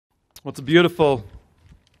Well, it's a beautiful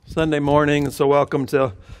Sunday morning, and so welcome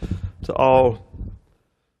to all.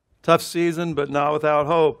 Tough season, but not without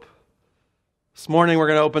hope. This morning we're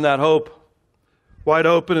going to open that hope wide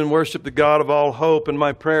open and worship the God of all hope. And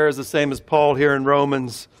my prayer is the same as Paul here in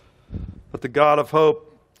Romans, that the God of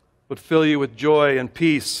hope would fill you with joy and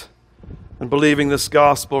peace in believing this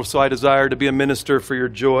gospel. So I desire to be a minister for your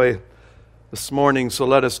joy this morning. So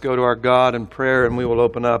let us go to our God in prayer, and we will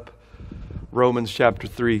open up Romans chapter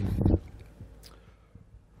 3.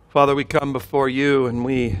 Father, we come before you, and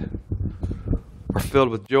we are filled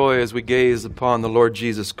with joy as we gaze upon the Lord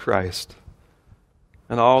Jesus Christ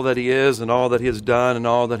and all that he is and all that he has done and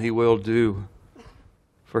all that he will do.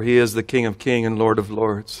 For he is the King of kings and Lord of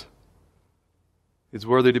lords. He's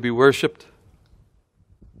worthy to be worshiped.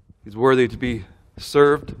 He's worthy to be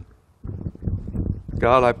served.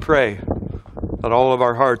 God, I pray that all of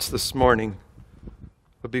our hearts this morning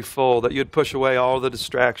would be full, that you'd push away all the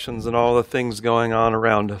distractions and all the things going on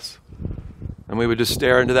around us. And we would just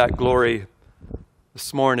stare into that glory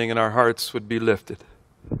this morning, and our hearts would be lifted.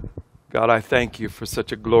 God, I thank you for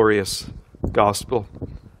such a glorious gospel.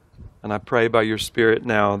 And I pray by your Spirit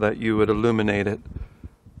now that you would illuminate it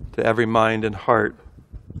to every mind and heart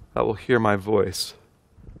that will hear my voice.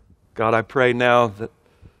 God, I pray now that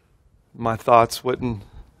my thoughts wouldn't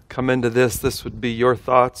come into this. This would be your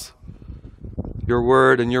thoughts, your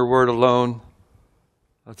word and your word alone.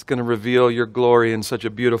 That's going to reveal your glory in such a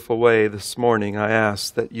beautiful way this morning. I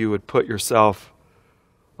ask that you would put yourself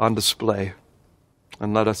on display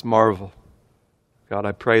and let us marvel. God,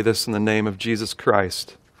 I pray this in the name of Jesus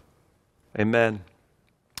Christ. Amen.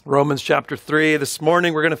 Romans chapter 3. This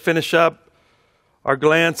morning we're going to finish up our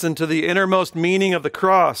glance into the innermost meaning of the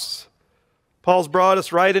cross. Paul's brought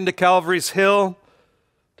us right into Calvary's Hill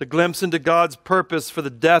to glimpse into God's purpose for the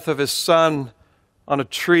death of his Son on a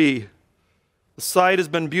tree. The sight has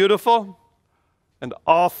been beautiful and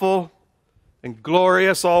awful and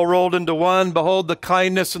glorious, all rolled into one. Behold the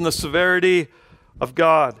kindness and the severity of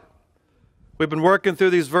God. We've been working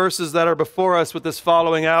through these verses that are before us with this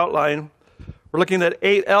following outline. We're looking at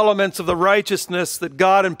 8 elements of the righteousness that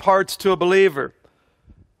God imparts to a believer.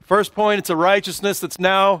 First point, it's a righteousness that's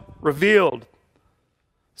now revealed.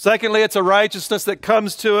 Secondly, it's a righteousness that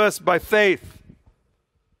comes to us by faith.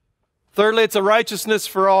 Thirdly, it's a righteousness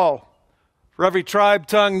for all. For every tribe,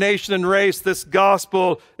 tongue, nation, and race, this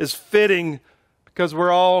gospel is fitting because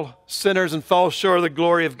we're all sinners and fall short of the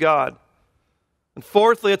glory of God. And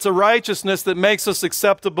fourthly, it's a righteousness that makes us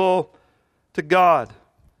acceptable to God.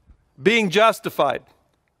 Being justified.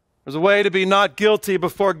 There's a way to be not guilty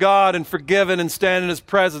before God and forgiven and stand in his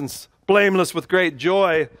presence, blameless with great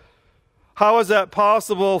joy. How is that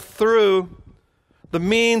possible? Through the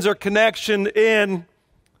means or connection in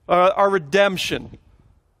our redemption.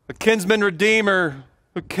 A kinsman redeemer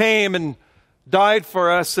who came and died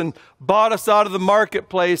for us and bought us out of the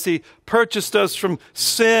marketplace. He purchased us from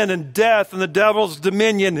sin and death and the devil's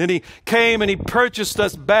dominion. And he came and he purchased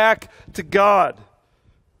us back to God.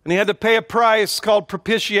 And he had to pay a price called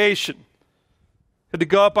propitiation. He had to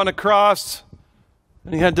go up on a cross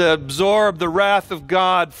and he had to absorb the wrath of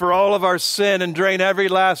God for all of our sin and drain every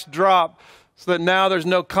last drop, so that now there's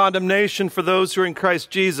no condemnation for those who are in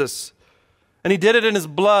Christ Jesus. And he did it in his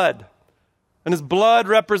blood. And his blood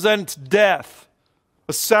represents death,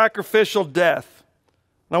 a sacrificial death.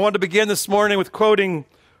 And I wanted to begin this morning with quoting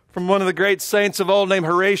from one of the great saints of old named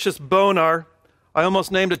Horatius Bonar. I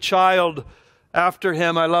almost named a child after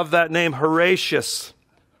him. I love that name, Horatius.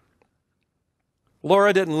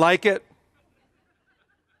 Laura didn't like it.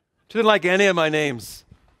 She didn't like any of my names.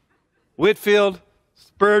 Whitfield,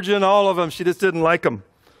 Spurgeon, all of them. She just didn't like them.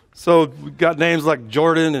 So we got names like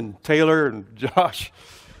Jordan and Taylor and Josh.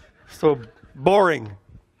 So boring.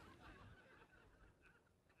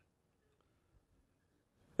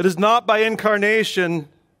 It is not by incarnation,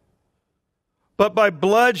 but by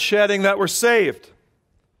blood shedding that we're saved.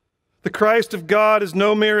 The Christ of God is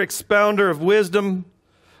no mere expounder of wisdom,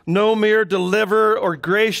 no mere deliverer or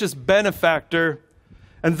gracious benefactor.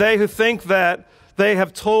 And they who think that they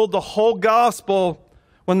have told the whole gospel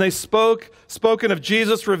when they spoken of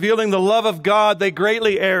Jesus revealing the love of God, they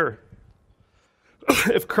greatly err.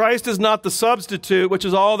 If Christ is not the substitute, which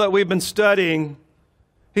is all that we've been studying,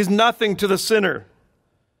 he's nothing to the sinner.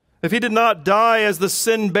 If he did not die as the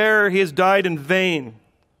sin bearer, he has died in vain.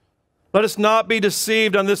 Let us not be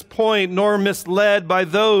deceived on this point, nor misled by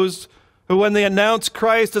those who, when they announce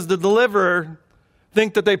Christ as the deliverer,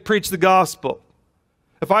 think that they preach the gospel.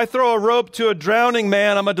 If I throw a rope to a drowning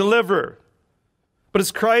man, I'm a deliverer. But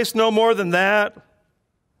is Christ no more than that?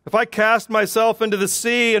 If I cast myself into the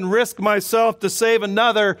sea and risk myself to save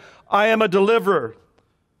another, I am a deliverer.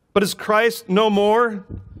 But is Christ no more?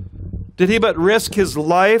 Did he but risk his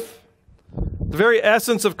life? The very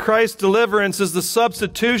essence of Christ's deliverance is the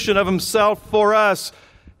substitution of himself for us,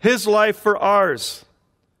 his life for ours.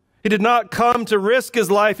 He did not come to risk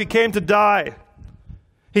his life, he came to die.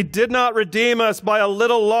 He did not redeem us by a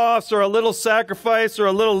little loss or a little sacrifice or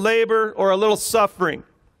a little labor or a little suffering.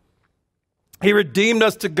 He redeemed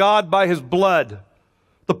us to God by his blood,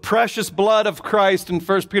 the precious blood of Christ in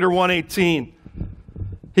 1 Peter 1:18.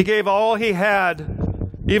 He gave all he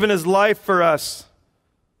had, even his life for us.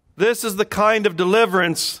 This is the kind of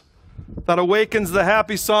deliverance that awakens the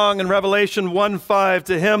happy song in Revelation 1:5,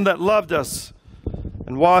 to him that loved us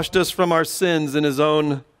and washed us from our sins in his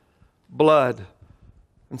own blood.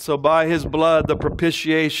 And so by his blood, the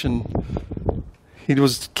propitiation, he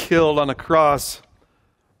was killed on a cross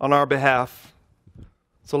on our behalf.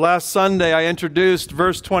 So last Sunday, I introduced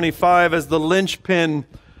verse 25 as the linchpin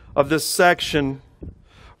of this section.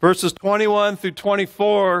 Verses 21 through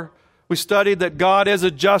 24, we studied that God is a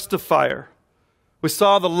justifier. We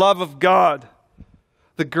saw the love of God,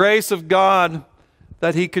 the grace of God,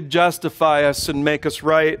 that he could justify us and make us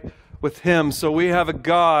right with him. So we have a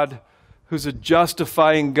God who's a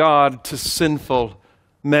justifying God to sinful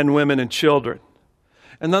men, women, and children.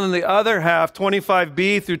 And then in the other half,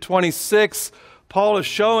 25b through 26, Paul is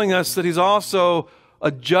showing us that he's also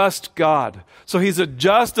a just God. So he's a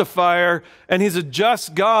justifier, and he's a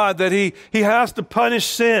just God, that he has to punish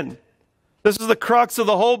sin. This is the crux of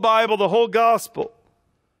the whole Bible, the whole gospel.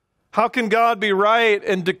 How can God be right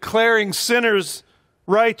in declaring sinners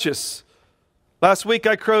righteous? Last week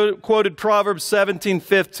I quoted Proverbs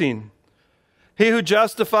 17:15. He who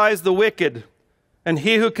justifies the wicked and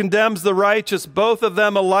he who condemns the righteous, both of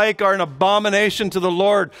them alike are an abomination to the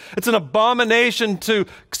Lord. It's an abomination to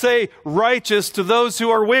say righteous to those who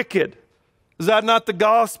are wicked. Is that not the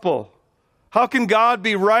gospel? How can God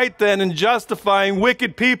be right then in justifying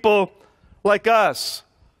wicked people like us?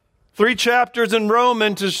 3 chapters in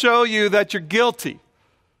Romans to show you that you're guilty.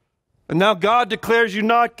 And now God declares you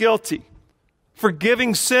not guilty.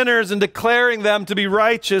 Forgiving sinners and declaring them to be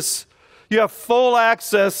righteous. You have full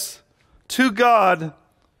access to God.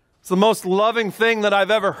 It's the most loving thing that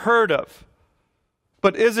I've ever heard of.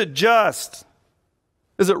 But is it just?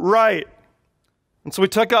 Is it right? And so we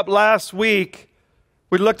took up last week,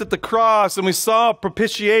 we looked at the cross and we saw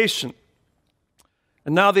propitiation.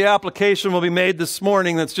 And now the application will be made this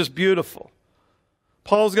morning that's just beautiful.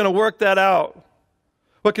 Paul's going to work that out.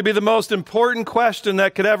 What could be the most important question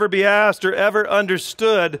that could ever be asked or ever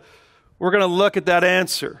understood, we're going to look at that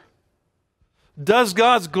answer. Does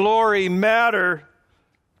God's glory matter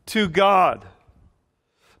to God?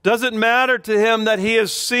 Does it matter to him that he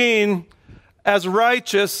is seen as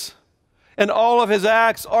righteous and all of his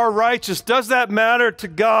acts are righteous? Does that matter to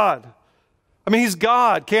God? I mean, he's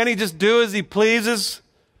God. Can't he just do as he pleases?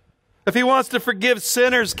 If he wants to forgive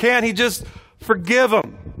sinners, can't he just forgive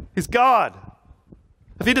them? He's God.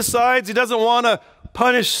 If he decides he doesn't want to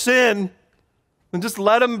punish sin, then just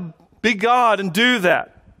let him be God and do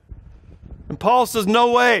that. And Paul says,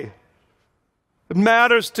 no way. It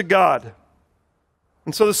matters to God.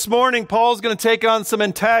 And so this morning, Paul's going to take on some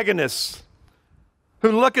antagonists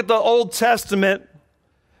who look at the Old Testament,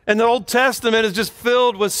 and the Old Testament is just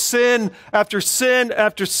filled with sin after sin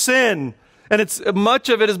after sin. And much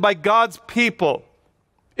of it is by God's people,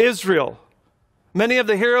 Israel. Many of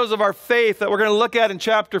the heroes of our faith that we're going to look at in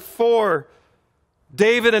chapter 4,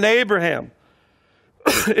 David and Abraham.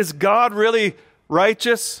 Is God really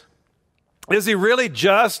righteous? Is he really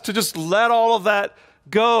just to just let all of that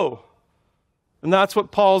go? And that's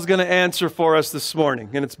what Paul's going to answer for us this morning.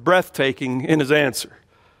 And it's breathtaking in his answer.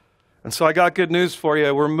 And so I got good news for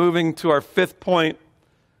you. We're moving to our 5th point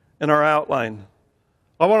in our outline.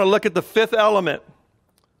 I want to look at the 5th element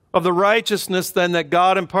of the righteousness then that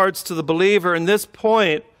God imparts to the believer. In this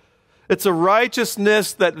point, it's a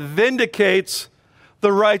righteousness that vindicates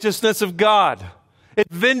the righteousness of God. It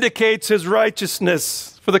vindicates his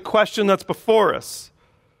righteousness for the question that's before us.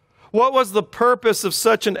 What was the purpose of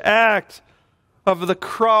such an act of the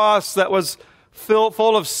cross that was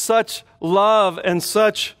full of such love and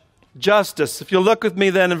such justice? If you'll look with me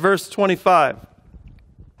then in verse 25.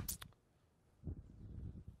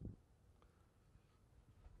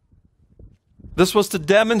 This was to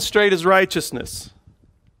demonstrate his righteousness.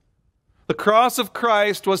 The cross of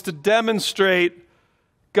Christ was to demonstrate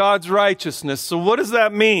God's righteousness. So what does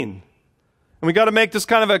that mean? And we got to make this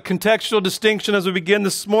kind of a contextual distinction as we begin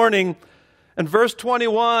this morning. In verse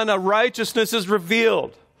 21, a righteousness is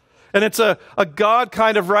revealed. And it's a God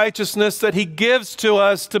kind of righteousness that he gives to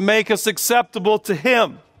us to make us acceptable to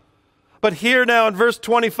him. But here now in verse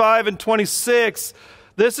 25 and 26,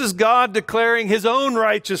 This is God declaring his own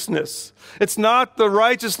righteousness. It's not the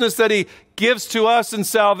righteousness that he gives to us in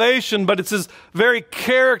salvation, but it's his very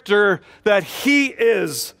character that he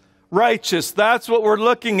is righteous. That's what we're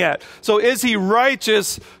looking at. So is he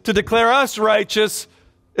righteous to declare us righteous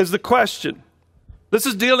is the question. This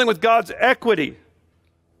is dealing with God's equity,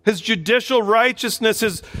 his judicial righteousness,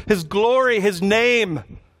 his glory, his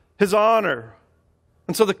name, his honor.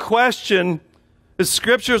 And so the question is,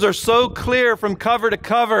 scriptures are so clear from cover to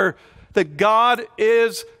cover that God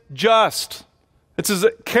is just. It's his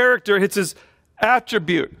character, it's his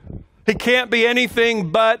attribute. He can't be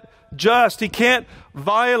anything but just. He can't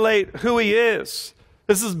violate who he is.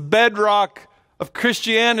 This is bedrock of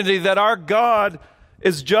Christianity, that our God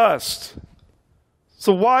is just.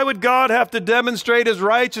 So why would God have to demonstrate his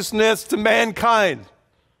righteousness to mankind?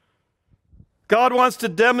 God wants to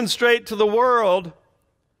demonstrate to the world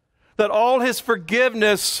that all his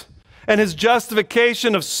forgiveness and his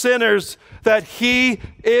justification of sinners, that he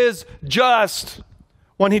is just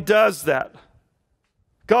when he does that.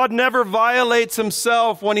 God never violates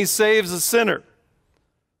himself when he saves a sinner.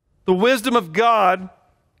 The wisdom of God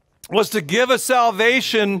was to give a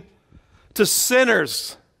salvation to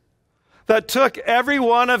sinners that took every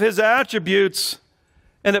one of his attributes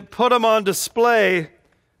and it put them on display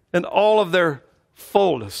in all of their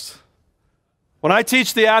fullness. When I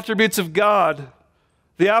teach the attributes of God,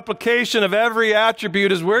 the application of every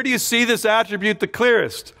attribute is, where do you see this attribute the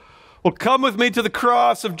clearest? Well, come with me to the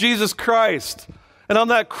cross of Jesus Christ. And on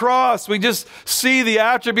that cross, we just see the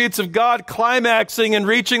attributes of God climaxing and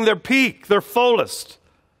reaching their peak, their fullest.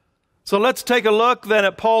 So let's take a look then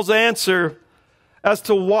at Paul's answer as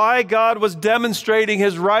to why God was demonstrating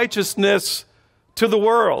his righteousness to the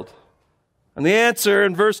world. And the answer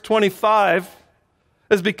in verse 25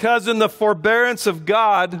 is because in the forbearance of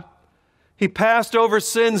God, he passed over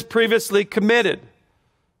sins previously committed.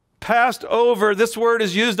 Passed over, this word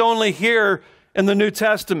is used only here in the New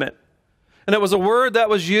Testament. And it was a word that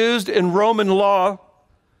was used in Roman law.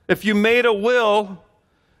 If you made a will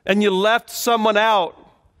and you left someone out,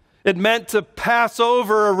 it meant to pass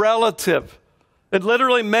over a relative. It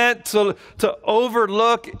literally meant to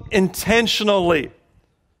overlook intentionally.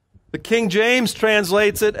 The King James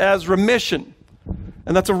translates it as remission,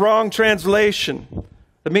 and that's a wrong translation.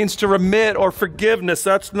 It means to remit or forgiveness.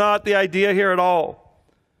 That's not the idea here at all.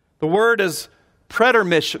 The word is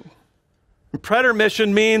pretermission. And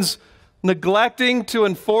pretermission means neglecting to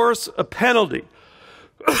enforce a penalty.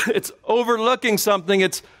 It's overlooking something.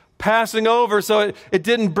 It's passing over, so it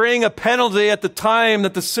didn't bring a penalty at the time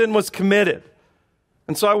that the sin was committed.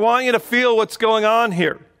 And so I want you to feel what's going on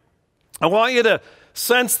here. I want you to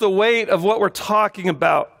sense the weight of what we're talking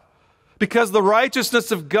about, because the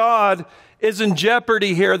righteousness of God is in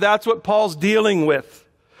jeopardy here. That's what Paul's dealing with.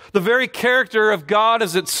 The very character of God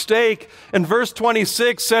is at stake. And verse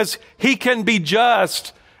 26 says he can be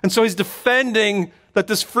just. And so he's defending that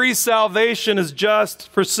this free salvation is just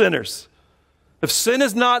for sinners. If sin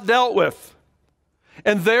is not dealt with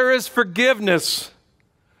and there is forgiveness,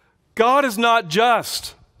 God is not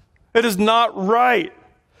just. It is not right.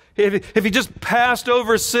 If he just passed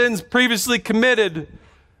over sins previously committed,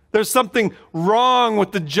 there's something wrong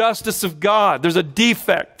with the justice of God. There's a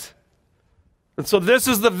defect. And so this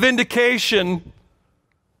is the vindication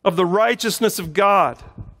of the righteousness of God.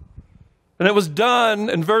 And it was done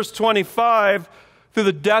in verse 25 through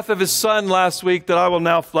the death of his son last week that I will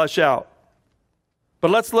now flesh out.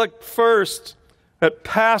 But let's look first at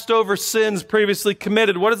passed over sins previously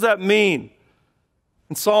committed. What does that mean?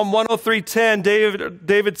 In Psalm 103:10,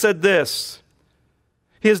 David said this: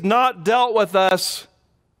 he has not dealt with us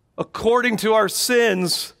according to our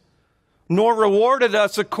sins, nor rewarded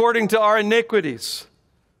us according to our iniquities.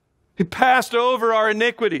 He passed over our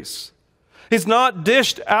iniquities. He's not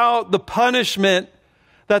dished out the punishment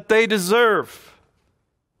that they deserve.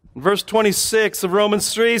 Verse 26 of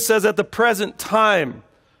Romans 3 says, at the present time.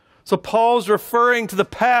 So Paul's referring to the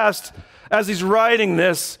past as he's writing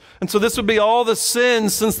this. And so this would be all the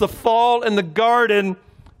sins since the fall in the garden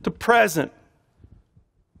to present.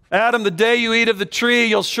 Adam, the day you eat of the tree,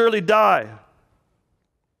 you'll surely die.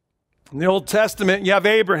 In the Old Testament, you have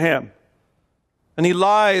Abraham. And he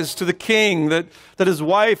lies to the king that his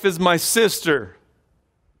wife is my sister.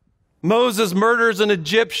 Moses murders an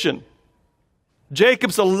Egyptian.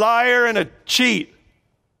 Jacob's a liar and a cheat.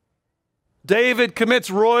 David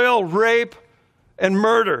commits royal rape and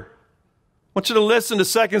murder. I want you to listen to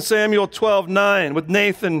 2 Samuel 12:9 with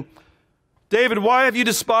Nathan. David, why have you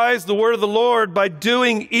despised the word of the Lord by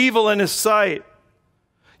doing evil in his sight?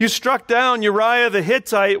 You struck down Uriah the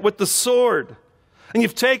Hittite with the sword, and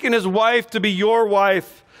you've taken his wife to be your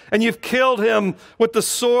wife, and you've killed him with the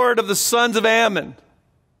sword of the sons of Ammon.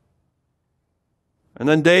 And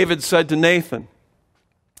then David said to Nathan,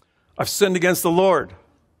 I've sinned against the Lord.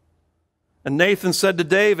 And Nathan said to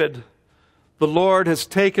David, the Lord has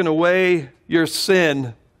taken away your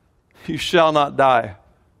sin. You shall not die.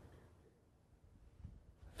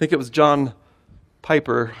 I think it was John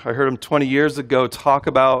Piper. I heard him 20 years ago talk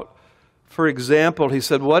about, for example, he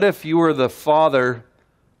said, what if you were the father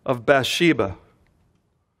of Bathsheba?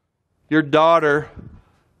 Your daughter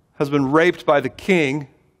has been raped by the king,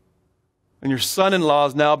 and your son-in-law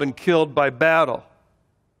has now been killed by battle.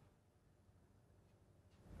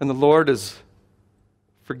 And the Lord has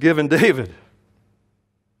forgiven David.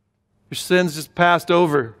 Your sins just passed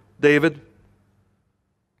over, David. Do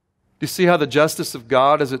you see how the justice of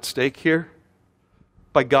God is at stake here?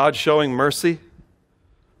 By God showing mercy,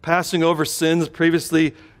 passing over sins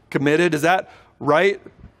previously committed. Is that right?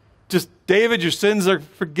 Just, David, your sins are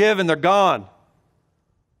forgiven, they're gone.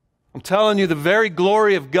 I'm telling you, the very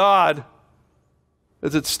glory of God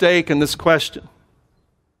is at stake in this question.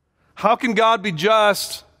 How can God be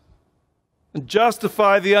just and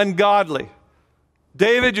justify the ungodly?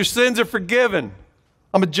 David, your sins are forgiven.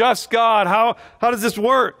 I'm a just God. How does this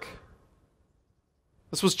work?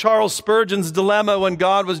 This was Charles Spurgeon's dilemma when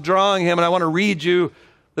God was drawing him, and I want to read you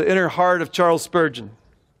the inner heart of Charles Spurgeon.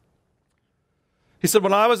 He said,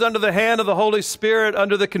 when I was under the hand of the Holy Spirit,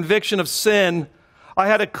 under the conviction of sin, I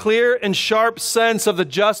had a clear and sharp sense of the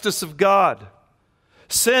justice of God.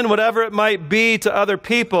 Sin, whatever it might be to other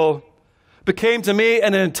people, became to me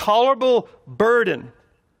an intolerable burden.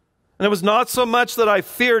 And it was not so much that I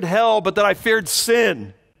feared hell, but that I feared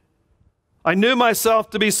sin. I knew myself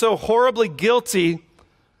to be so horribly guilty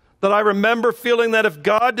that I remember feeling that if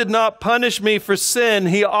God did not punish me for sin,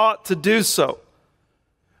 he ought to do so.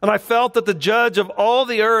 And I felt that the judge of all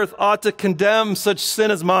the earth ought to condemn such sin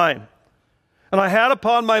as mine. And I had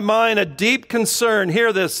upon my mind a deep concern,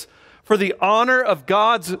 hear this, for the honor of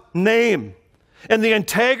God's name and the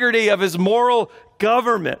integrity of his moral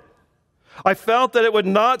government. I felt that it would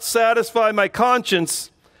not satisfy my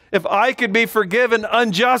conscience if I could be forgiven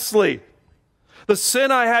unjustly. The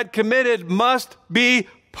sin I had committed must be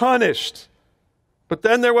punished. But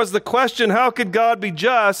then there was the question, how could God be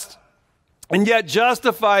just and yet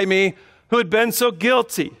justify me who had been so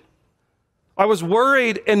guilty? I was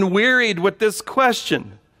worried and wearied with this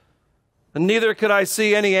question, and neither could I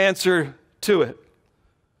see any answer to it.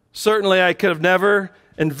 Certainly I could have never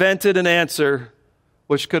invented an answer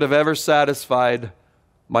which could have ever satisfied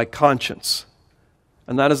my conscience.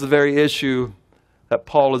 And that is the very issue that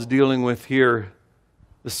Paul is dealing with here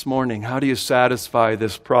this morning. How do you satisfy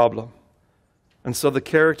this problem? And so the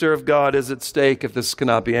character of God is at stake if this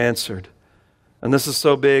cannot be answered. And this is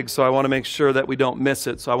so big, so I want to make sure that we don't miss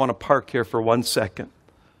it. So I want to park here for 1 second.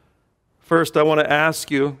 First, I want to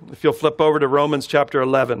ask you, if you'll flip over to Romans chapter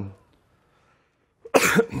 11.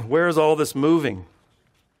 Where is all this moving?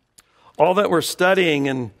 All that we're studying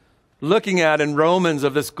and looking at in Romans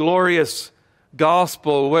of this glorious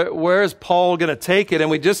gospel, where is Paul going to take it? And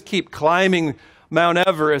we just keep climbing Mount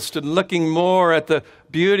Everest and looking more at the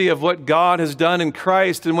beauty of what God has done in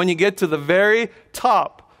Christ. And when you get to the very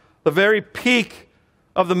top, the very peak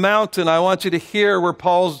of the mountain, I want you to hear where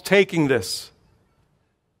Paul's taking this.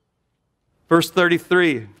 Verse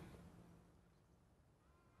 33.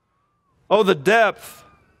 Oh, the depth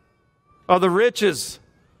of the riches,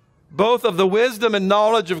 both of the wisdom and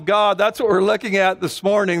knowledge of God. That's what we're looking at this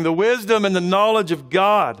morning, the wisdom and the knowledge of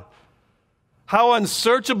God. How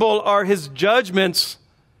unsearchable are his judgments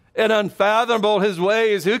and unfathomable his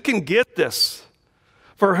ways. Who can get this?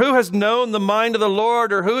 For who has known the mind of the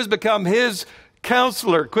Lord, or who has become his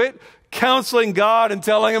counselor? Quit counseling God and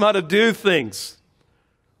telling him how to do things.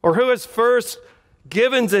 Or who has first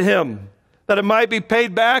given to him that it might be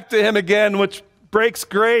paid back to him again, which breaks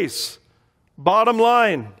grace. Bottom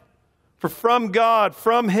line, for from God,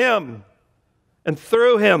 from him, and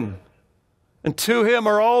through him, and to him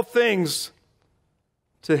are all things.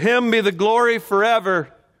 To him be the glory forever.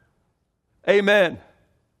 Amen.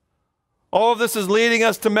 All of this is leading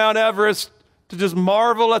us to Mount Everest to just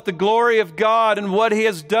marvel at the glory of God and what he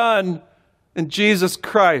has done in Jesus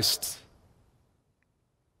Christ.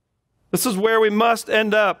 This is where we must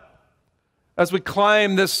end up as we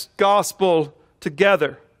climb this gospel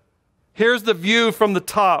together. Here's the view from the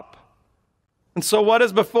top. And so what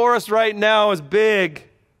is before us right now is big.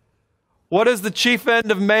 What is the chief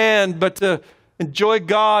end of man but to enjoy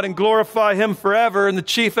God and glorify him forever? And the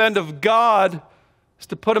chief end of God is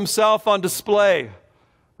to put himself on display,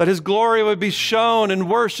 that his glory would be shown and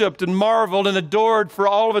worshiped and marveled and adored for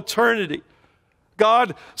all of eternity.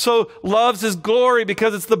 God so loves His glory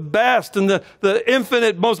because it's the best and the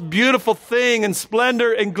infinite, most beautiful thing and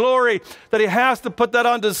splendor and glory that He has to put that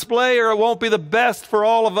on display or it won't be the best for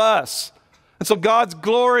all of us. And so God's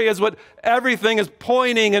glory is what everything is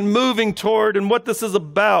pointing and moving toward and what this is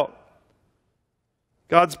about.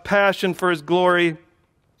 God's passion for His glory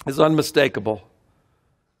is unmistakable.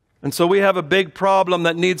 And so we have a big problem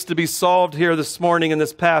that needs to be solved here this morning in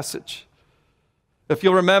this passage. If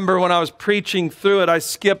you'll remember when I was preaching through it, I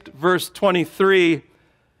skipped verse 23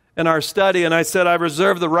 in our study, and I said I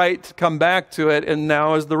reserve the right to come back to it, and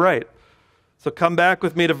now is the right. So come back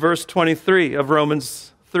with me to verse 23 of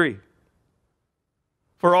Romans 3.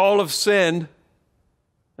 For all have sinned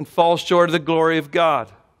and fall short of the glory of God.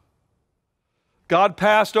 God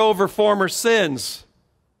passed over former sins.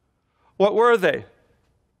 What were they?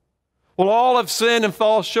 Well, all have sinned and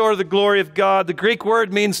fall short of the glory of God. The Greek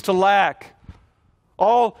word means to lack.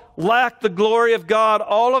 All lack the glory of God.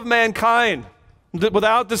 All of mankind,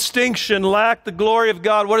 without distinction, lack the glory of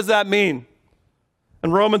God. What does that mean?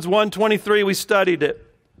 In Romans 1:23, we studied it.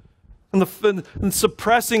 In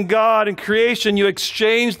suppressing God in creation, you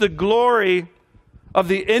exchange the glory of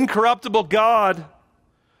the incorruptible God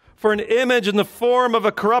for an image in the form of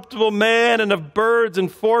a corruptible man and of birds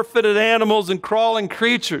and four-footed animals and crawling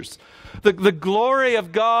creatures. The glory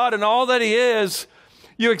of God and all that He is,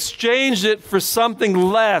 you exchanged it for something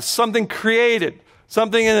less, something created,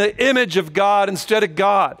 something in the image of God instead of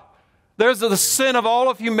God. There's the sin of all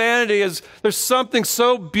of humanity is there's something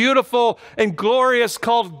so beautiful and glorious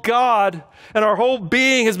called God, and our whole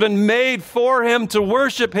being has been made for Him, to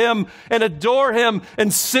worship Him and adore Him,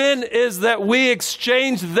 and sin is that we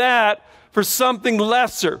exchange that for something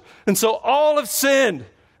lesser. And so all have sinned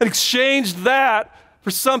and exchanged that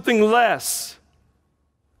for something less.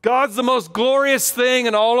 God's the most glorious thing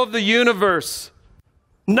in all of the universe.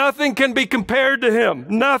 Nothing can be compared to Him.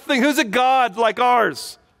 Nothing. Who's a God like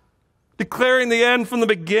ours? Declaring the end from the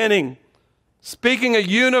beginning, speaking a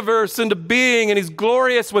universe into being, and He's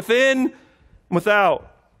glorious within and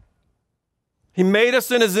without. He made us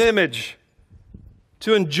in His image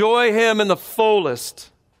to enjoy Him in the fullest.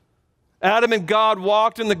 Adam and God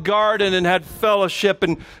walked in the garden and had fellowship,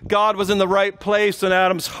 and God was in the right place in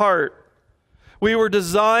Adam's heart. We were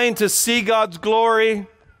designed to see God's glory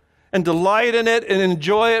and delight in it and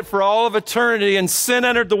enjoy it for all of eternity, and sin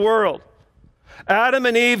entered the world. Adam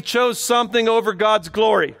and Eve chose something over God's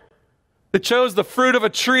glory. They chose the fruit of a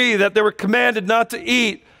tree that they were commanded not to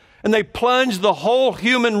eat, and they plunged the whole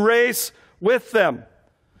human race with them.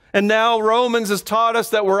 And now Romans has taught us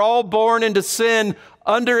that we're all born into sin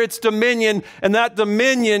under its dominion, and that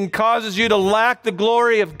dominion causes you to lack the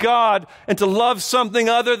glory of God and to love something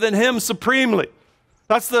other than Him supremely.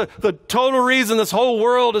 That's the total reason this whole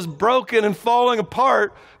world is broken and falling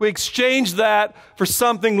apart. We exchange that for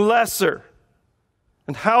something lesser.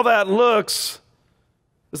 And how that looks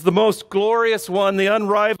is the most glorious one. The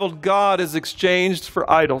unrivaled God is exchanged for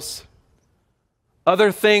idols.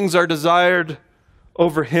 Other things are desired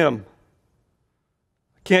over Him.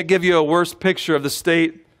 I can't give you a worse picture of the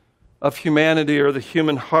state of humanity or the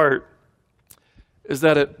human heart, is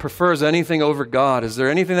that it prefers anything over God. Is there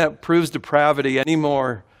anything that proves depravity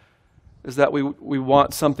anymore? Is that we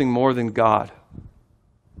want something more than God.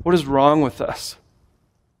 What is wrong with us?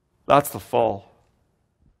 That's the fall.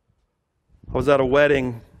 I was at a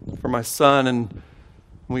wedding for my son, and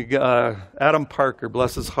Adam Parker,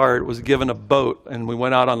 bless his heart, was given a boat, and we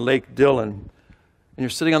went out on Lake Dillon. And you're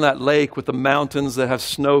sitting on that lake with the mountains that have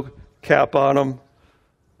snow cap on them,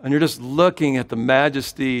 and you're just looking at the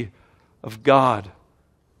majesty of God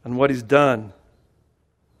and what He's done.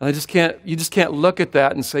 And you just can't look at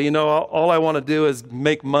that and say, all I want to do is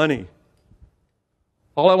make money.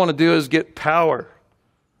 All I want to do is get power.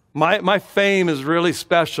 My fame is really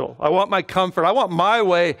special. I want my comfort. I want my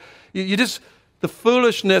way. The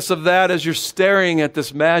foolishness of that as you're staring at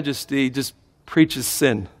this majesty just preaches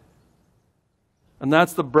sin. And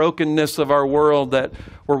that's the brokenness of our world that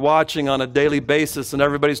we're watching on a daily basis, and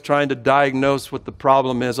everybody's trying to diagnose what the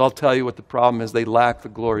problem is. I'll tell you what the problem is. They lack the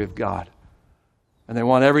glory of God. And they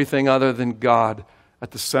want everything other than God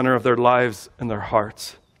at the center of their lives and their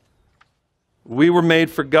hearts. We were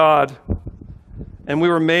made for God, and we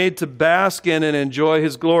were made to bask in and enjoy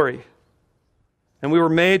His glory. And we were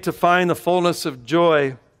made to find the fullness of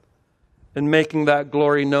joy in making that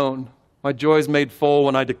glory known. My joy is made full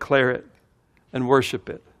when I declare it and worship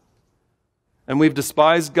it. And we've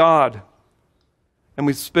despised God, and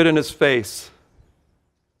we've spit in His face.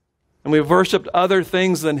 And we've worshiped other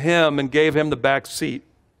things than Him and gave Him the back seat.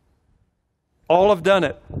 All have done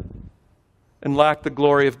it and lacked the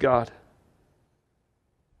glory of God.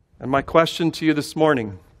 And my question to you this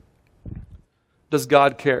morning, does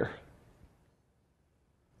God care?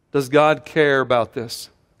 Does God care about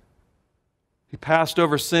this? He passed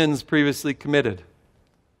over sins previously committed.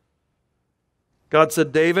 God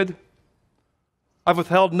said, David, I've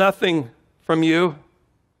withheld nothing from you.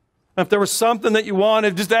 And if there was something that you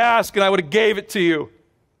wanted, just ask and I would have gave it to you.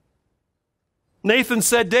 Nathan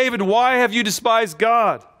said, David, why have you despised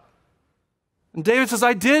God? And David says,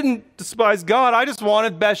 I didn't despise God. I just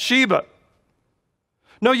wanted Bathsheba.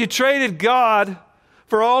 No, you traded God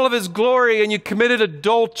for all of his glory and you committed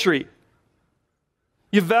adultery.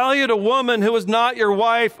 You valued a woman who was not your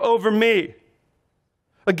wife over me.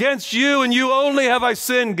 Against you and you only have I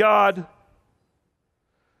sinned, God.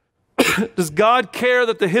 Does God care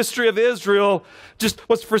that the history of Israel just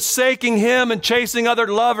was forsaking him and chasing other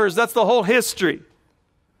lovers? That's the whole history.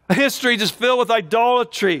 A history just filled with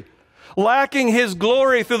idolatry, lacking his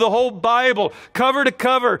glory through the whole Bible, cover to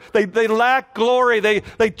cover. They lack glory.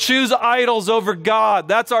 They choose idols over God.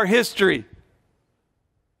 That's our history.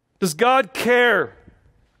 Does God care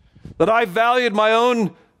that I valued my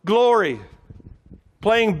own glory,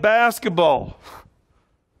 playing basketball,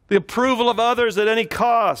 the approval of others at any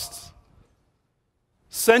cost,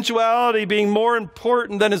 sensuality being more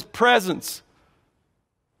important than his presence?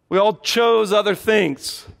 We all chose other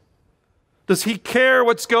things. Does he care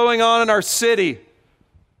what's going on in our city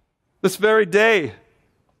this very day?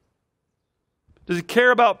 Does he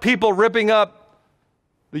care about people ripping up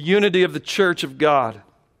the unity of the church of God?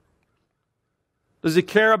 Does he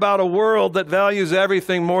care about a world that values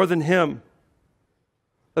everything more than him?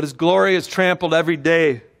 That his glory is trampled every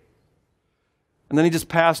day. And then he just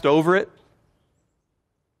passed over it?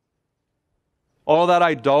 All that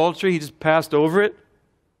idolatry, he just passed over it?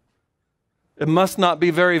 It must not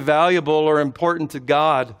be very valuable or important to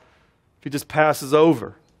God if he just passes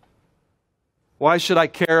over. Why should I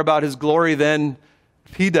care about his glory then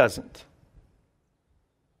if he doesn't?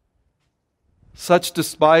 Such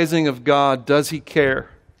despising of God, does he care?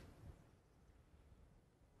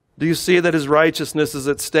 Do you see that his righteousness is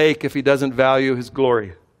at stake if he doesn't value his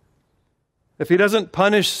glory? If he doesn't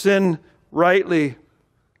punish sin rightly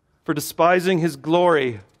for despising his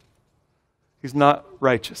glory, he's not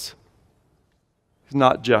righteous. He's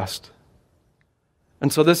not just.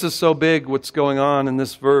 And so this is so big what's going on in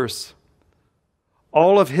this verse.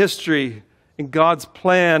 All of history and God's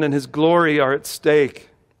plan and his glory are at stake.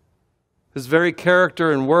 His very character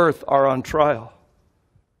and worth are on trial.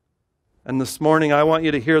 And this morning I want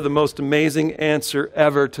you to hear the most amazing answer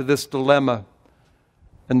ever to this dilemma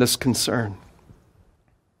and this concern.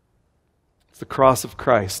 It's the cross of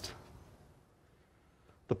Christ.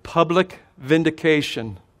 The public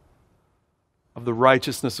vindication of the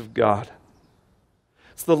righteousness of God.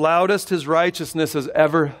 It's the loudest his righteousness has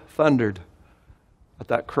ever thundered at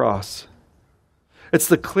that cross. It's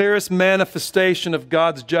the clearest manifestation of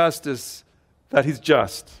God's justice that he's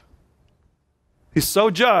just. He's so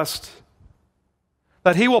just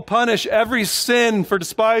that he will punish every sin for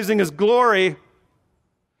despising his glory,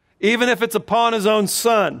 even if it's upon his own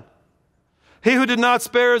Son. He who did not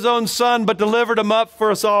spare his own Son, but delivered him up for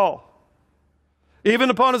us all.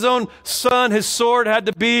 Even upon his own Son, his sword had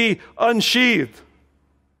to be unsheathed.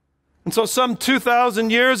 And so some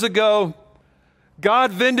 2,000 years ago,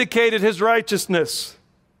 God vindicated his righteousness.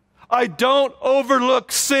 I don't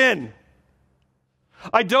overlook sin.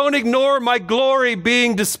 I don't ignore my glory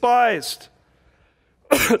being despised.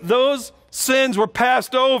 Those sins were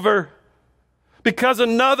passed over because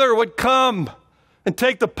another would come and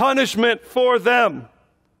take the punishment for them.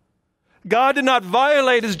 God did not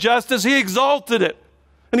violate his justice, he exalted it.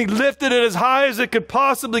 And he lifted it as high as it could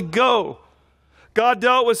possibly go. God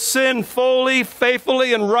dealt with sin fully,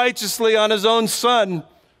 faithfully, and righteously on his own Son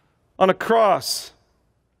on a cross.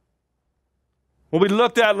 What we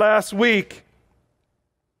looked at last week,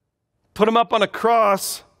 put him up on a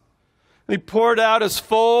cross, and he poured out his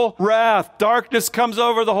full wrath. Darkness comes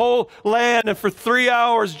over the whole land, and for 3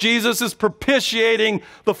 hours, Jesus is propitiating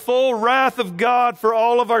the full wrath of God for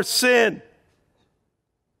all of our sin.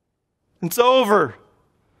 It's over. And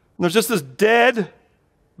there's just this dead,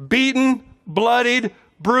 beaten, bloodied,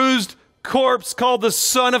 bruised corpse called the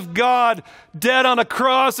Son of God, dead on a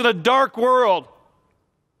cross in a dark world.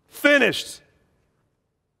 Finished.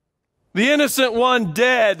 The innocent one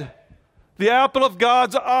dead. The apple of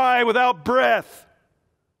God's eye without breath.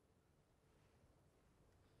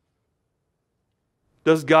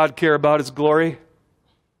 Does God care about his glory?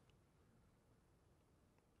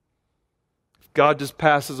 If God just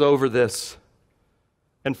passes over this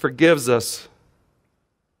and forgives us,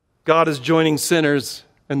 God is joining sinners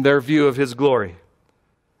in their view of his glory.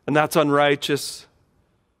 And that's unrighteous.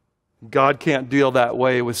 God can't deal that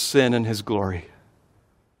way with sin and His glory.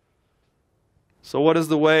 So what is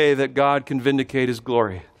the way that God can vindicate His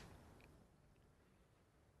glory?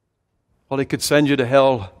 Well, He could send you to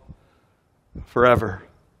hell forever,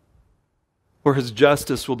 where His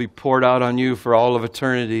justice will be poured out on you for all of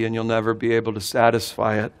eternity and you'll never be able to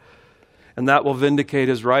satisfy it. And that will vindicate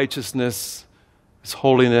His righteousness, His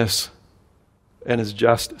holiness, and His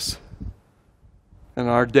justice. In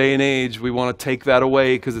our day and age, we want to take that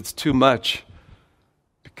away because it's too much,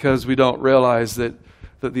 because we don't realize that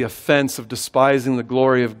the offense of despising the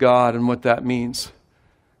glory of God and what that means.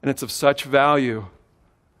 And it's of such value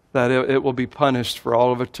that it will be punished for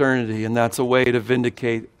all of eternity, and that's a way to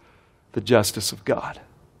vindicate the justice of God.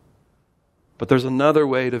 But there's another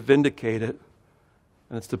way to vindicate it,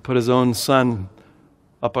 and it's to put His own Son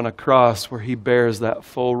up on a cross where He bears that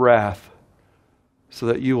full wrath so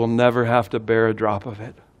that you will never have to bear a drop of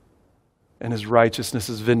it. And His righteousness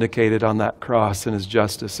is vindicated on that cross, and His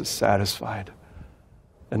justice is satisfied.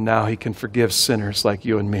 And now He can forgive sinners like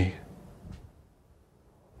you and me.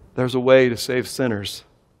 There's a way to save sinners.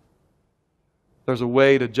 There's a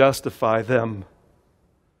way to justify them,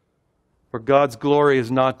 where God's glory is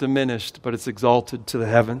not diminished, but it's exalted to the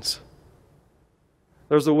heavens.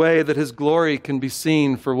 There's a way that His glory can be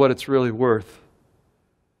seen for what it's really worth.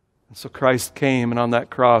 And so Christ came, and on that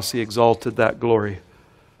cross He exalted that glory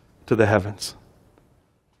to the heavens.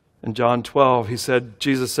 In John 12,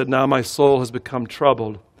 Jesus said, "Now my soul has become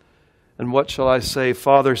troubled. And what shall I say?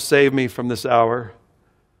 Father, save me from this hour.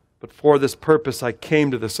 But for this purpose I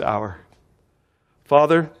came to this hour.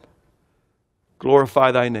 Father,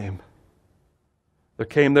 glorify Thy name." There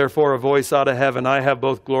came therefore a voice out of heaven, "I have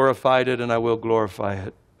both glorified it, and I will glorify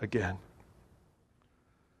it again."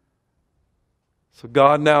 So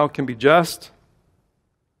God now can be just,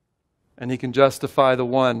 and He can justify the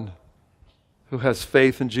one who has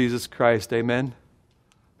faith in Jesus Christ. Amen?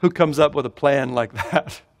 Who comes up with a plan like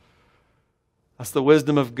that? That's the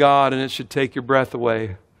wisdom of God, and it should take your breath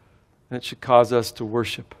away, and it should cause us to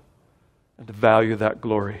worship and to value that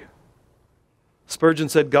glory. Spurgeon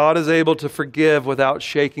said, God is able to forgive without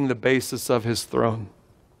shaking the basis of His throne.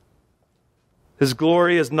 His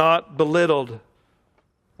glory is not belittled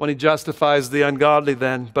when He justifies the ungodly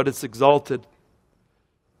then, but it's exalted.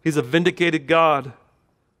 He's a vindicated God,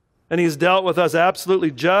 and He's dealt with us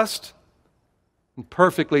absolutely just and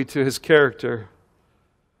perfectly to His character.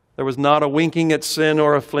 There was not a winking at sin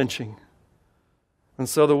or a flinching. And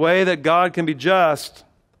so the way that God can be just,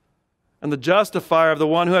 and the justifier of the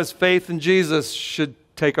one who has faith in Jesus, should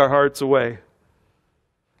take our hearts away.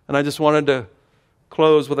 And I just wanted to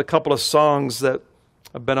close with a couple of songs that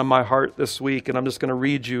have been on my heart this week, and I'm just going to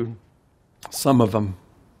read you some of them.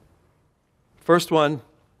 First one,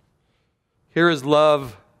 "Here is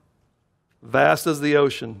love, vast as the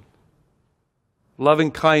ocean,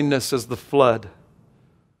 loving kindness as the flood.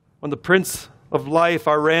 When the Prince of Life,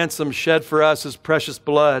 our ransom, shed for us His precious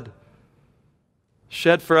blood,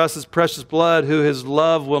 shed for us His precious blood, who His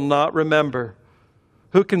love will not remember.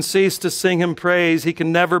 Who can cease to sing Him praise? He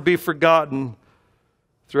can never be forgotten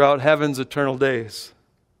throughout heaven's eternal days.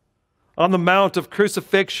 On the mount of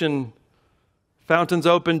crucifixion, fountains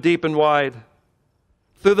opened deep and wide.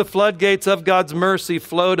 Through the floodgates of God's mercy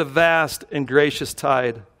flowed a vast and gracious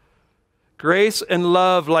tide. Grace and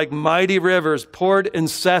love like mighty rivers poured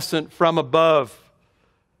incessant from above.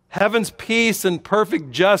 Heaven's peace and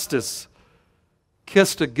perfect justice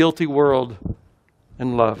kissed a guilty world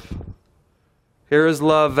in love. Here is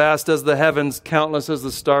love, vast as the heavens, countless as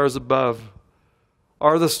the stars above.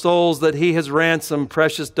 Are the souls that He has ransomed,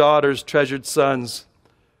 precious daughters, treasured sons.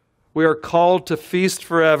 We are called to feast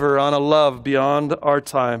forever on a love beyond our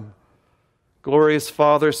time. Glorious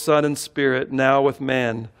Father, Son, and Spirit, now with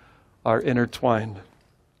man, are intertwined."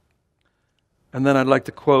 And then I'd like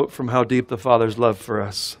to quote from How Deep the Father's Love for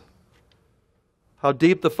Us. How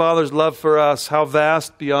deep the Father's love for us, how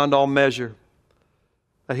vast beyond all measure,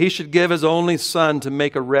 that He should give His only Son to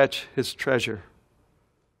make a wretch His treasure.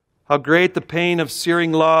 How great the pain of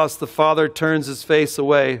searing loss, the Father turns His face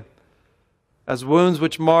away, as wounds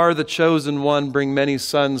which mar the chosen one bring many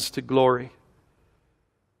sons to glory.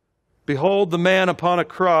 Behold the man upon a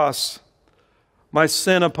cross, my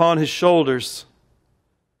sin upon His shoulders.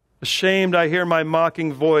 Ashamed I hear my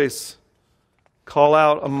mocking voice call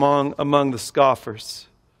out among the scoffers.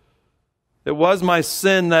 It was my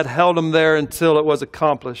sin that held Him there until it was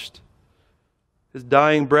accomplished. His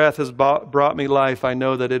dying breath has brought me life. I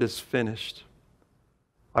know that it is finished.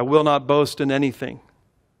 I will not boast in anything,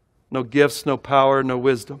 no gifts, no power, no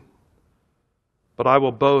wisdom. But I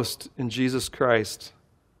will boast in Jesus Christ,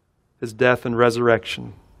 His death and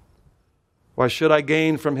resurrection, Why should I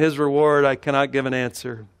gain from his reward? I cannot give an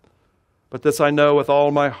answer. But this I know with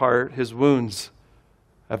all my heart, his wounds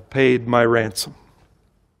have paid my ransom.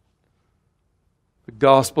 The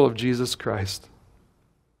gospel of Jesus Christ.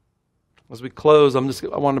 As we close, I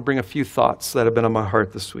want to bring a few thoughts that have been on my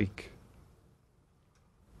heart this week.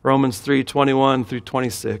 Romans 3:21 through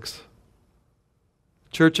 26.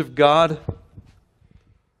 Church of God,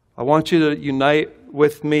 I want you to unite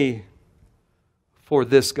with me for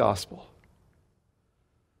this gospel.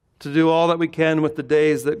 To do all that we can with the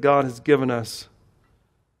days that God has given us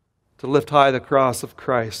to lift high the cross of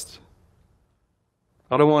Christ.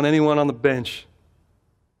 I don't want anyone on the bench.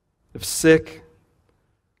 If sick,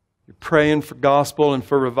 you're praying for gospel and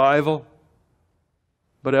for revival,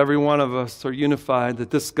 but every one of us are unified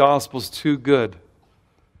that this gospel is too good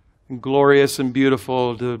and glorious and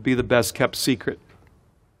beautiful to be the best kept secret,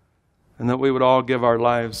 and that we would all give our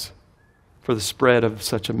lives for the spread of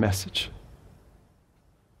such a message.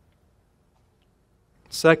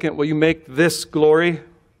 Second, will you make this glory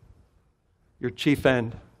your chief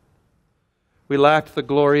end? We lacked the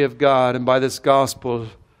glory of God, and by this gospel,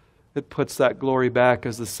 it puts that glory back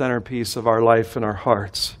as the centerpiece of our life and our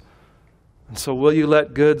hearts. And so will you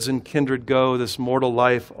let goods and kindred go, this mortal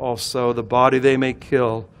life also? The body they may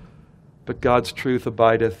kill, but God's truth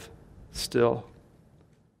abideth still.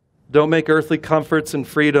 Don't make earthly comforts and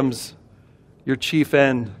freedoms your chief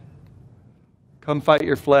end. Come fight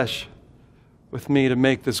your flesh with me to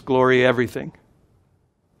make this glory everything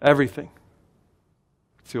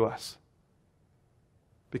to us,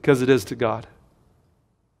 because it is to God.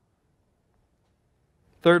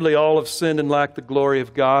 Thirdly, all have sinned and lack the glory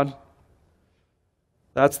of God.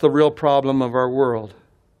 That's the real problem of our world.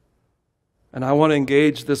 And I want to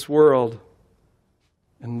engage this world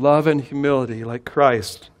in love and humility like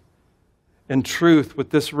Christ, in truth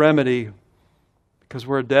with this remedy, because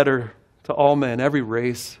we're a debtor to all men, every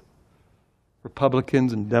race,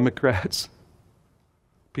 Republicans and Democrats,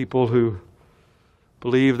 people who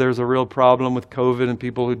believe there's a real problem with COVID and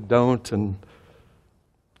people who don't. And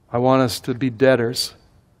I want us to be debtors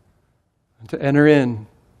and to enter in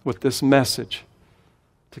with this message,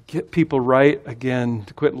 to get people right again,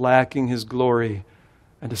 to quit lacking his glory,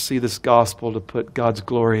 and to see this gospel, to put God's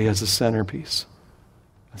glory as a centerpiece.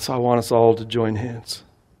 And so I want us all to join hands.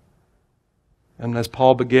 And as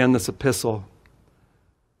Paul began this epistle,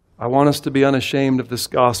 I want us to be unashamed of this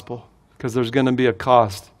gospel, because there's going to be a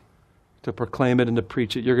cost to proclaim it and to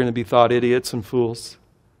preach it. You're going to be thought idiots and fools.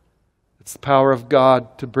 It's the power of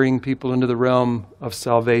God to bring people into the realm of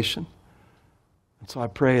salvation. And so I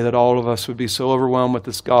pray that all of us would be so overwhelmed with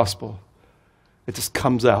this gospel, it just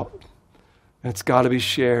comes out. And it's got to be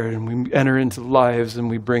shared, and we enter into lives and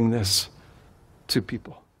we bring this to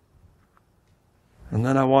people. And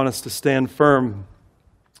then I want us to stand firm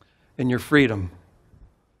in your freedom.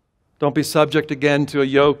 Don't be subject again to a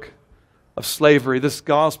yoke of slavery. This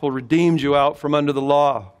gospel redeemed you out from under the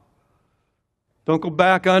law. Don't go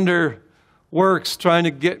back under works trying to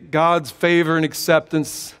get God's favor and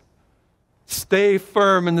acceptance. Stay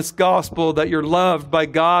firm in this gospel that you're loved by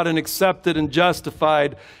God and accepted and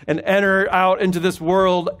justified, and enter out into this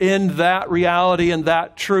world in that reality and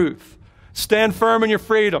that truth. Stand firm in your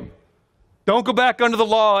freedom. Don't go back under the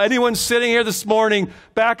law. Anyone sitting here this morning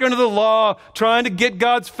back under the law trying to get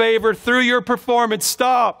God's favor through your performance,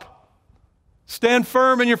 stop. Stand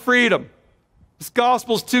firm in your freedom. This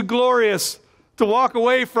gospel is too glorious to walk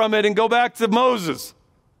away from it and go back to Moses.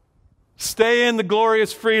 Stay in the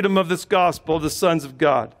glorious freedom of this gospel of the sons of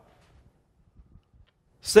God.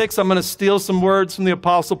 6, I'm going to steal some words from the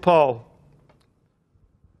Apostle Paul.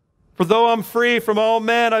 For though I'm free from all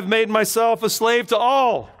men, I've made myself a slave to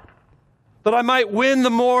all, that I might win the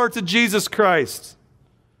more to Jesus Christ.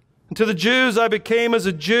 And to the Jews I became as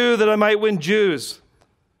a Jew, that I might win Jews.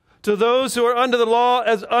 To those who are under the law,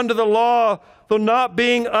 as under the law, though not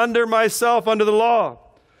being under myself under the law,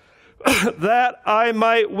 that I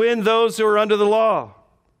might win those who are under the law.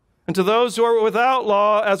 And to those who are without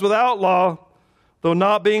law, as without law, though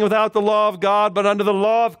not being without the law of God, but under the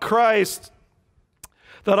law of Christ,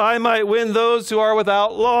 that I might win those who are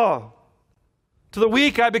without law. To the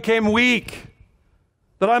weak I became weak,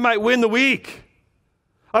 that I might win the weak.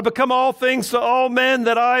 I become all things to all men,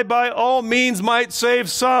 that I by all means might save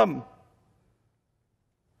some.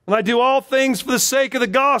 And I do all things for the sake of the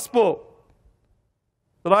gospel,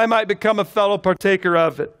 that I might become a fellow partaker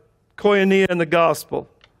of it. Koinonia in the gospel.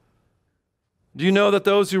 Do you know that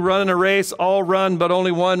those who run in a race all run, but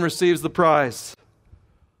only one receives the prize?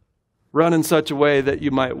 Run in such a way that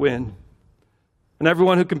you might win. And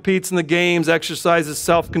everyone who competes in the games exercises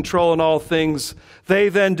self-control in all things. They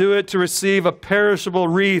then do it to receive a perishable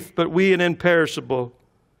wreath, but we an imperishable.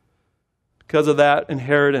 Because of that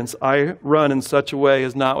inheritance, I run in such a way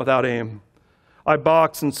as not without aim. I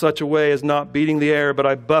box in such a way as not beating the air, but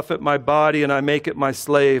I buffet my body and I make it my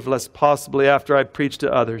slave, lest possibly after I preach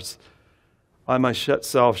to others, I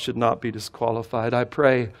myself should not be disqualified. I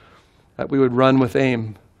pray that we would run with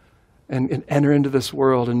aim and enter into this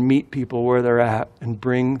world and meet people where they're at and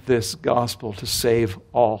bring this gospel to save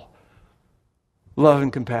all. Love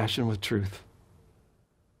and compassion with truth.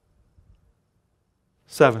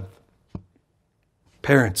 Seventh,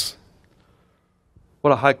 parents.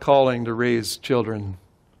 What a high calling to raise children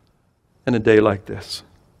in a day like this.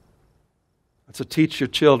 So teach your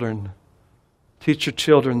children. Teach your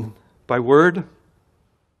children by word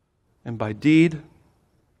and by deed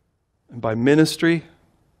and by ministry.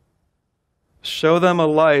 Show them a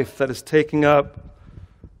life that is taking up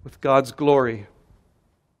with God's glory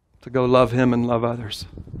to go love Him and love others.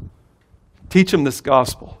 Teach them this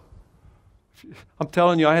gospel. I'm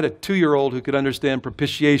telling you, I had a 2-year-old who could understand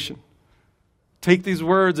propitiation. Take these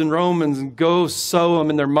words in Romans and go sow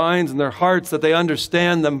them in their minds and their hearts that they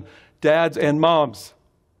understand them, dads and moms.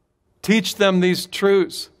 Teach them these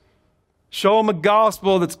truths. Show them a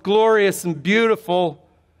gospel that's glorious and beautiful,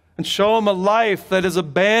 and show them a life that is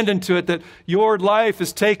abandoned to it, that your life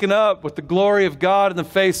is taken up with the glory of God in the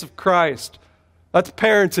face of Christ. That's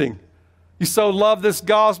parenting. You so love this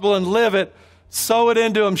gospel and live it, sow it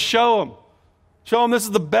into them, show them. Show them this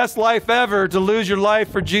is the best life ever, to lose your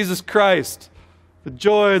life for Jesus Christ. The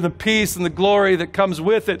joy and the peace and the glory that comes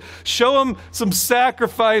with it. Show them some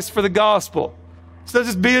sacrifice for the gospel. Instead of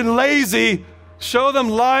just being lazy, show them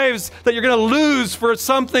lives that you're going to lose for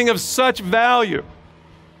something of such value.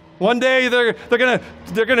 One day they're going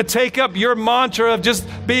to take up your mantra of just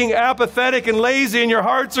being apathetic and lazy, and your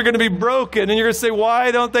hearts are going to be broken, and you're going to say,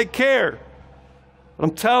 why don't they care? But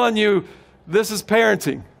I'm telling you, this is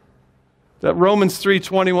parenting. That Romans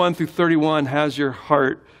 3:21 through 31 has your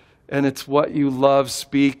heart, and it's what you love,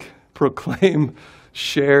 speak, proclaim,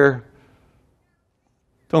 share.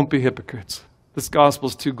 Don't be hypocrites. This gospel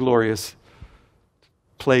is too glorious.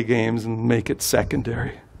 Play games and make it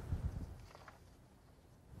secondary.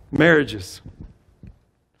 Marriages.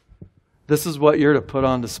 This is what you're to put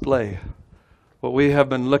on display. What we have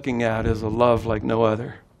been looking at is a love like no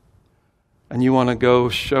other. And you want to go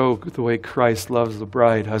show the way Christ loves the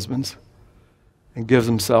bride, husbands, and gives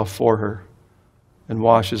himself for her, and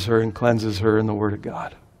washes her and cleanses her in the Word of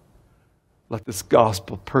God. Let this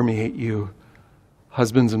gospel permeate you,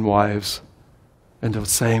 husbands and wives, into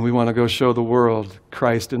saying, we want to go show the world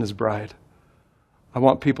Christ and His bride. I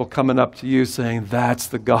want people coming up to you saying, that's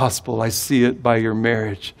the gospel. I see it by your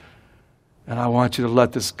marriage. And I want you to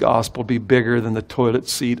let this gospel be bigger than the toilet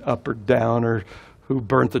seat up or down or who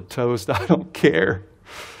burnt the toast. I don't care.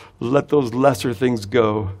 Let those lesser things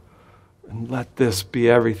go. And let this be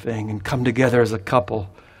everything. And come together as a couple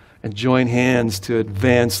and join hands to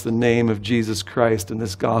advance the name of Jesus Christ in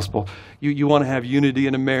this gospel. You want to have unity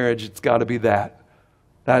in a marriage, it's got to be that.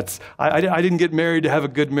 I didn't get married to have a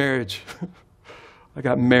good marriage. I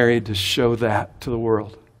got married to show that to the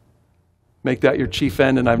world. Make that your chief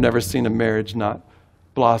end, and I've never seen a marriage not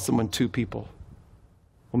blossom when two people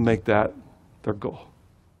will make that their goal.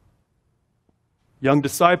 Young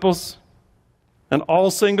disciples and all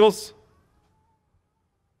singles,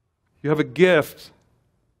 you have a gift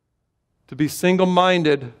to be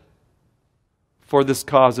single-minded for this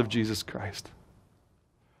cause of Jesus Christ.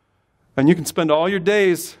 And you can spend all your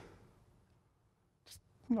days,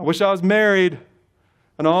 I wish I was married,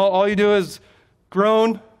 and all you do is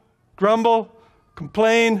groan, grumble,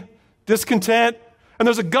 complain, discontent, and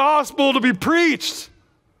there's a gospel to be preached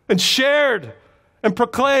and shared and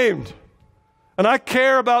proclaimed. And I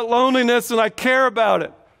care about loneliness, and I care about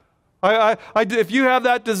it. If you have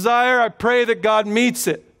that desire, I pray that God meets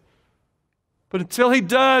it. But until He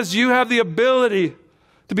does, you have the ability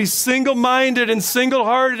to be single-minded and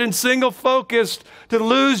single-hearted and single-focused, to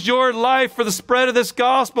lose your life for the spread of this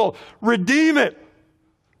gospel. Redeem it.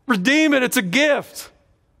 Redeem it. It's a gift.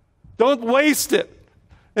 Don't waste it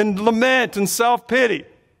in lament and self-pity.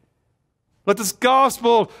 Let this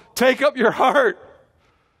gospel take up your heart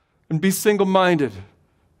and be single-minded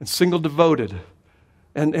and single-devoted.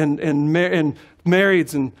 And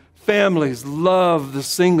marrieds and families, love the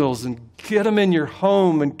singles and get them in your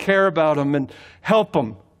home and care about them and help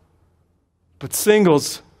them. But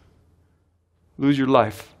singles, lose your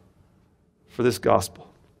life for this gospel.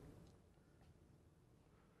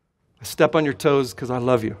 I step on your toes because I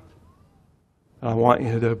love you. And I want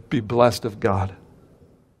you to be blessed of God.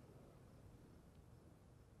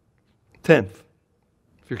 Tenth,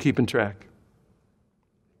 if you're keeping track.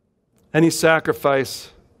 Any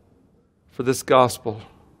sacrifice for this gospel,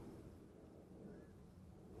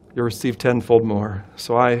 you'll receive tenfold more.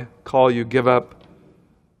 So I call you, give up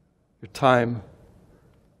your time,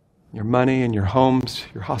 your money, and your homes,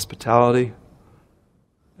 your hospitality.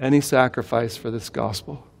 Any sacrifice for this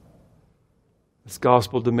gospel. This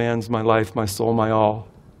gospel demands my life, my soul, my all.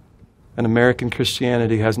 And American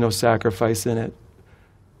Christianity has no sacrifice in it.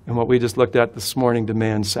 And what we just looked at this morning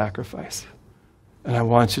demands sacrifice. And I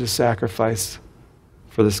want you to sacrifice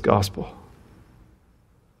for this gospel.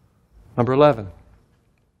 Number 11.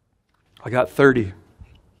 I got 30.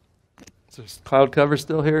 Is there cloud cover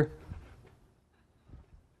still here?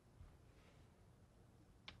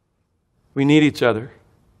 We need each other.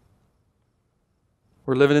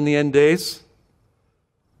 We're living in the end days.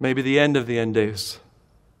 Maybe the end of the end days.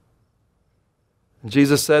 And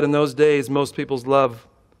Jesus said in those days, most people's love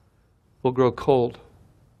will grow cold.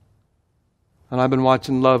 And I've been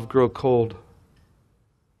watching love grow cold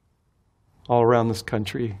all around this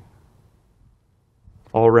country,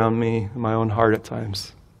 all around me, in my own heart at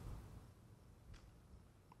times.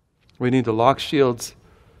 We need to lock shields,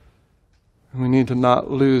 and we need to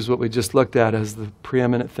not lose what we just looked at as the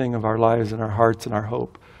preeminent thing of our lives and our hearts and our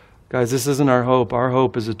hope. Guys, this isn't our hope. Our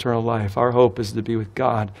hope is eternal life. Our hope is to be with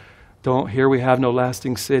God. Here we have no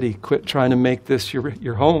lasting city. Quit trying to make this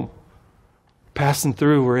your home. Passing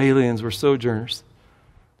through, we're aliens, we're sojourners.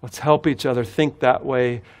 Let's help each other think that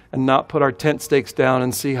way and not put our tent stakes down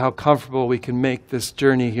and see how comfortable we can make this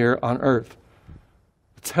journey here on earth.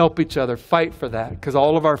 Let's help each other, fight for that, because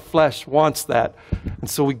all of our flesh wants that. And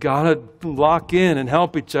so we got to lock in and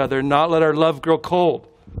help each other and not let our love grow cold.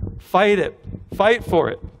 Fight it. Fight for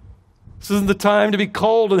it. This isn't the time to be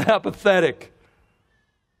cold and apathetic.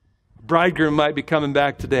 Bridegroom might be coming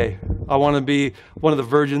back today. I want to be one of the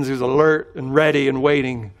virgins who's alert and ready and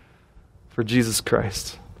waiting for Jesus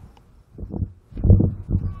Christ.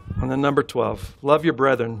 And then number 12, love your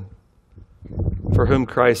brethren for whom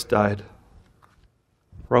Christ died.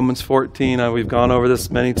 Romans 14, we've gone over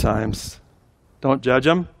this many times. Don't judge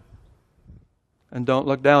them and don't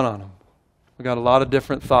look down on them. We got a lot of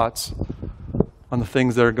different thoughts on the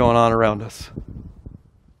things that are going on around us.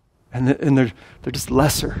 And they're just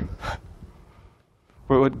lesser.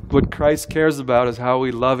 What Christ cares about is how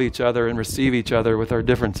we love each other and receive each other with our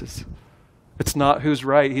differences. It's not who's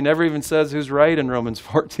right. He never even says who's right in Romans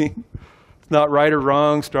 14. It's not right or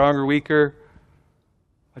wrong, strong or weaker.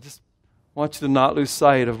 I just want you to not lose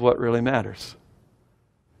sight of what really matters.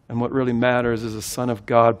 And what really matters is the Son of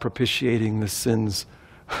God propitiating the sins,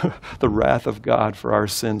 the wrath of God for our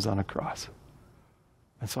sins on a cross.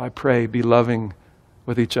 And so I pray, be loving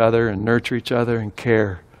with each other and nurture each other and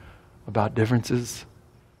care about differences.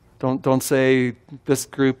 Don't say this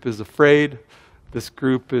group is afraid, this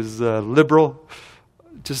group is liberal.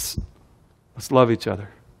 Just let's love each other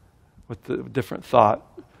with a different thought,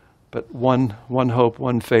 but one hope,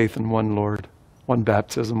 one faith, and one Lord, one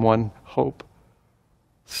baptism, one hope.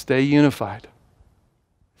 Stay unified.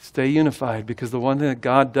 Stay unified, because the one thing that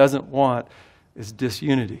God doesn't want is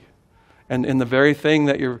disunity. And in the very thing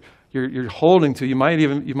that you're holding to, you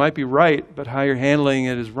might be right, but how you're handling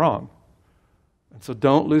it is wrong. And so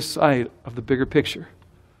don't lose sight of the bigger picture.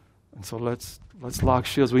 And so let's lock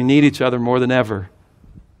shields. We need each other more than ever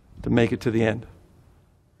to make it to the end.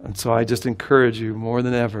 And so I just encourage you more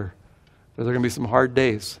than ever. There are going to be some hard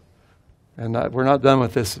days. And we're not done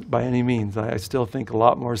with this by any means. I still think a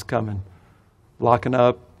lot more is coming. Locking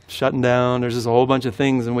up, shutting down. There's just a whole bunch of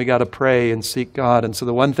things, and we got to pray and seek God. And so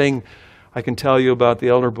the one thing I can tell you about the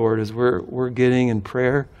elder board is we're getting in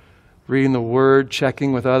prayer, reading the Word,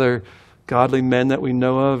 checking with other godly men that we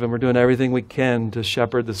know of, and we're doing everything we can to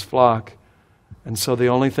shepherd this flock. And so the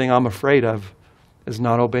only thing I'm afraid of is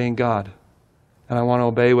not obeying God. And I want to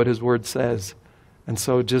obey what His Word says. And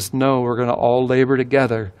so just know we're going to all labor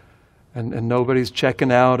together, and nobody's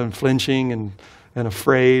checking out and flinching and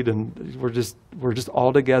afraid, and we're just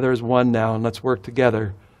all together as one now, and let's work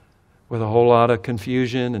together with a whole lot of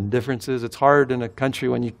confusion and differences. It's hard in a country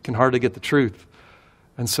when you can hardly get the truth.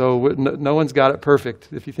 And so no one's got it perfect.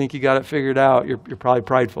 If you think you got it figured out, you're probably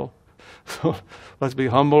prideful. So let's be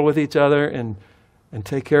humble with each other and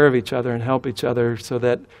take care of each other and help each other, so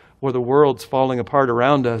that where the world's falling apart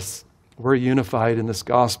around us, we're unified in this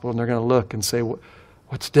gospel, and they're going to look and say,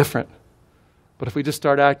 what's different? But if we just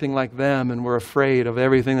start acting like them and we're afraid of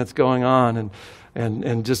everything that's going on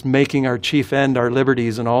and just making our chief end our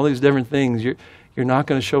liberties and all these different things, you're not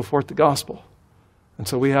going to show forth the gospel. And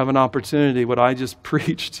so we have an opportunity, what I just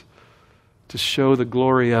preached, to show the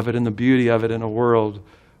glory of it and the beauty of it in a world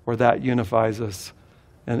where that unifies us.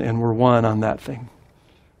 and we're one on that thing.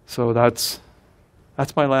 So that's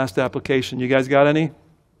my last application. You guys got any?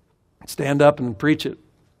 Stand up and preach it.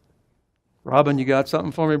 Robin, you got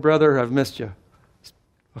something for me, brother? I've missed you.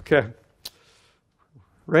 Okay.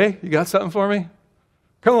 Ray, you got something for me?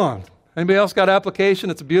 Come on. Anybody else got application?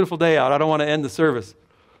 It's a beautiful day out. I don't want to end the service.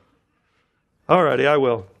 All righty, I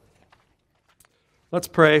will. Let's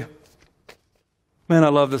pray. Man, I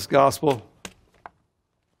love this gospel.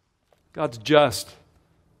 God's just,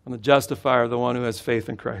 and the justifier, the one who has faith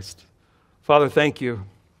in Christ. Father, thank you.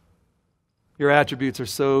 Your attributes are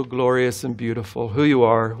so glorious and beautiful. Who you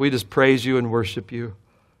are, we just praise you and worship you.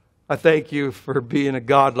 I thank you for being a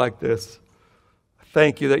God like this. I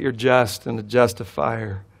thank you that you're just and a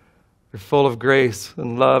justifier. You're full of grace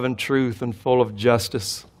and love and truth and full of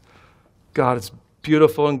justice. God, it's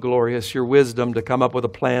beautiful and glorious, your wisdom to come up with a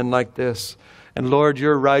plan like this. And Lord,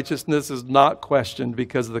 your righteousness is not questioned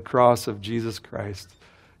because of the cross of Jesus Christ.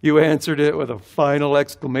 You answered it with a final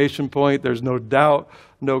exclamation point. There's no doubt,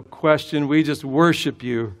 no question. We just worship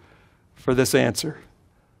you for this answer.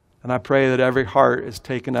 And I pray that every heart is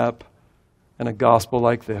taken up in a gospel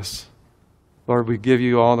like this. Lord, we give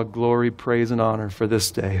you all the glory, praise, and honor for this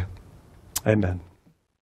day. Amen.